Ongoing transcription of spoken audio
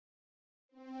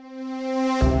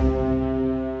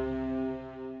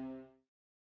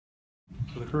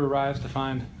So the crew arrives to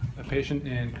find a patient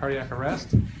in cardiac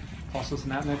arrest, pulseless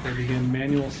and apneic. They begin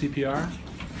manual CPR,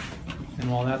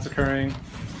 and while that's occurring,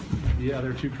 the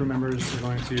other two crew members are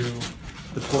going to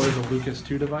deploy the Lucas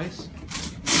 2 device.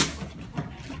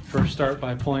 First start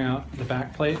by pulling out the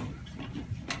back plate,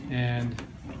 and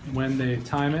when they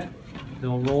time it,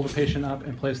 they'll roll the patient up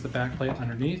and place the back plate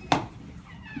underneath,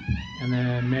 and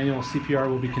then manual CPR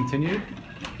will be continued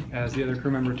as the other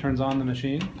crew member turns on the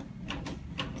machine.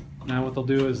 Now what they'll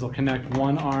do is they'll connect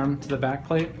one arm to the back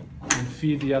plate and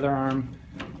feed the other arm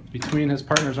between his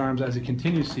partner's arms as he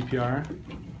continues CPR.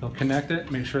 They'll connect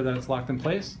it, make sure that it's locked in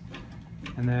place,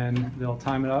 and then they'll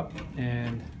time it up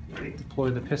and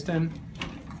deploy the piston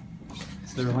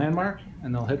to their landmark,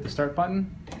 and they'll hit the start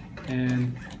button,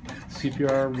 and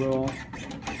CPR will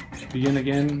begin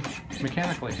again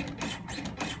mechanically.